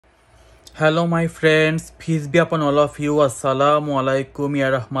Hello my friends, peace be upon all of you. Assalamu alaikum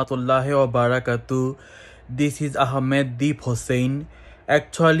ya rahmatullahi wa barakatuh. This is Ahmed Deep Hussain.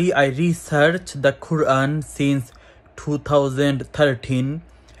 Actually, I researched the Quran since 2013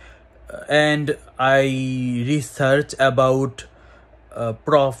 and I researched about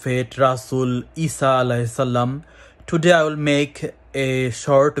Prophet Rasul Isa alayhi salam. Today I will make a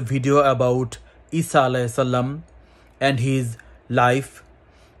short video about Isa alayhi salam and his life.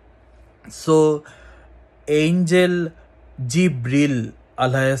 So, Angel Jibril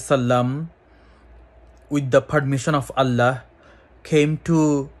alayhi salam, with the permission of Allah, came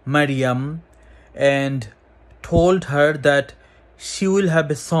to Maryam and told her that she will have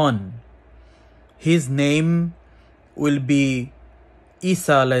a son. His name will be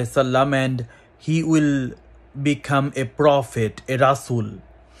Isa alayhi salam and he will become a prophet, a Rasul.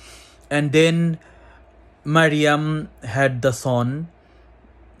 And then Maryam had the son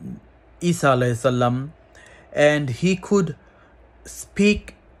Isa alayhi salam, and he could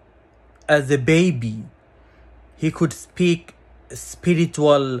speak as a baby. He could speak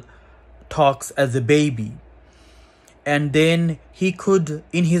spiritual talks as a baby. And then he could,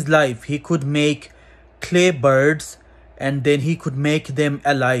 in his life, he could make clay birds and then he could make them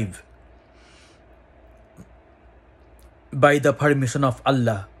alive by the permission of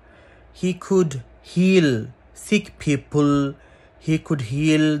Allah. He could heal sick people. He could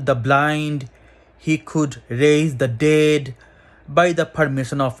heal the blind. He could raise the dead by the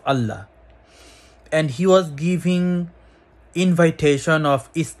permission of Allah. And he was giving invitation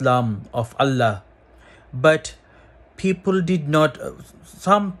of Islam, of Allah. But people did not,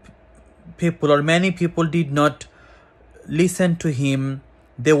 some people or many people did not listen to him.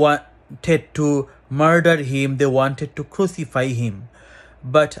 They wanted to murder him. They wanted to crucify him.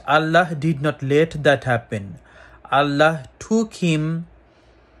 But Allah did not let that happen. Allah took him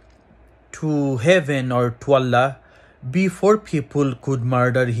to heaven or to Allah before people could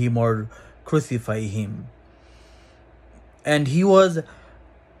murder him or crucify him. And he was,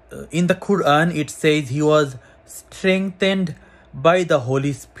 in the Quran it says he was strengthened by the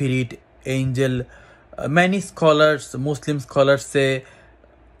Holy Spirit, angel. Many scholars, Muslim scholars say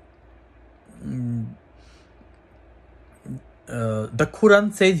the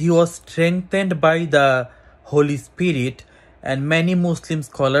Quran says he was strengthened by the Holy Spirit, and many Muslim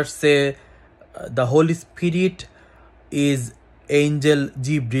scholars say the Holy Spirit is Angel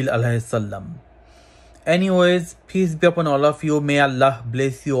Jibril alayhi salam. Anyways, peace be upon all of you. May Allah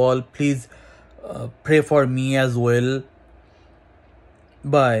bless you all. Please pray for me as well.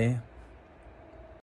 Bye.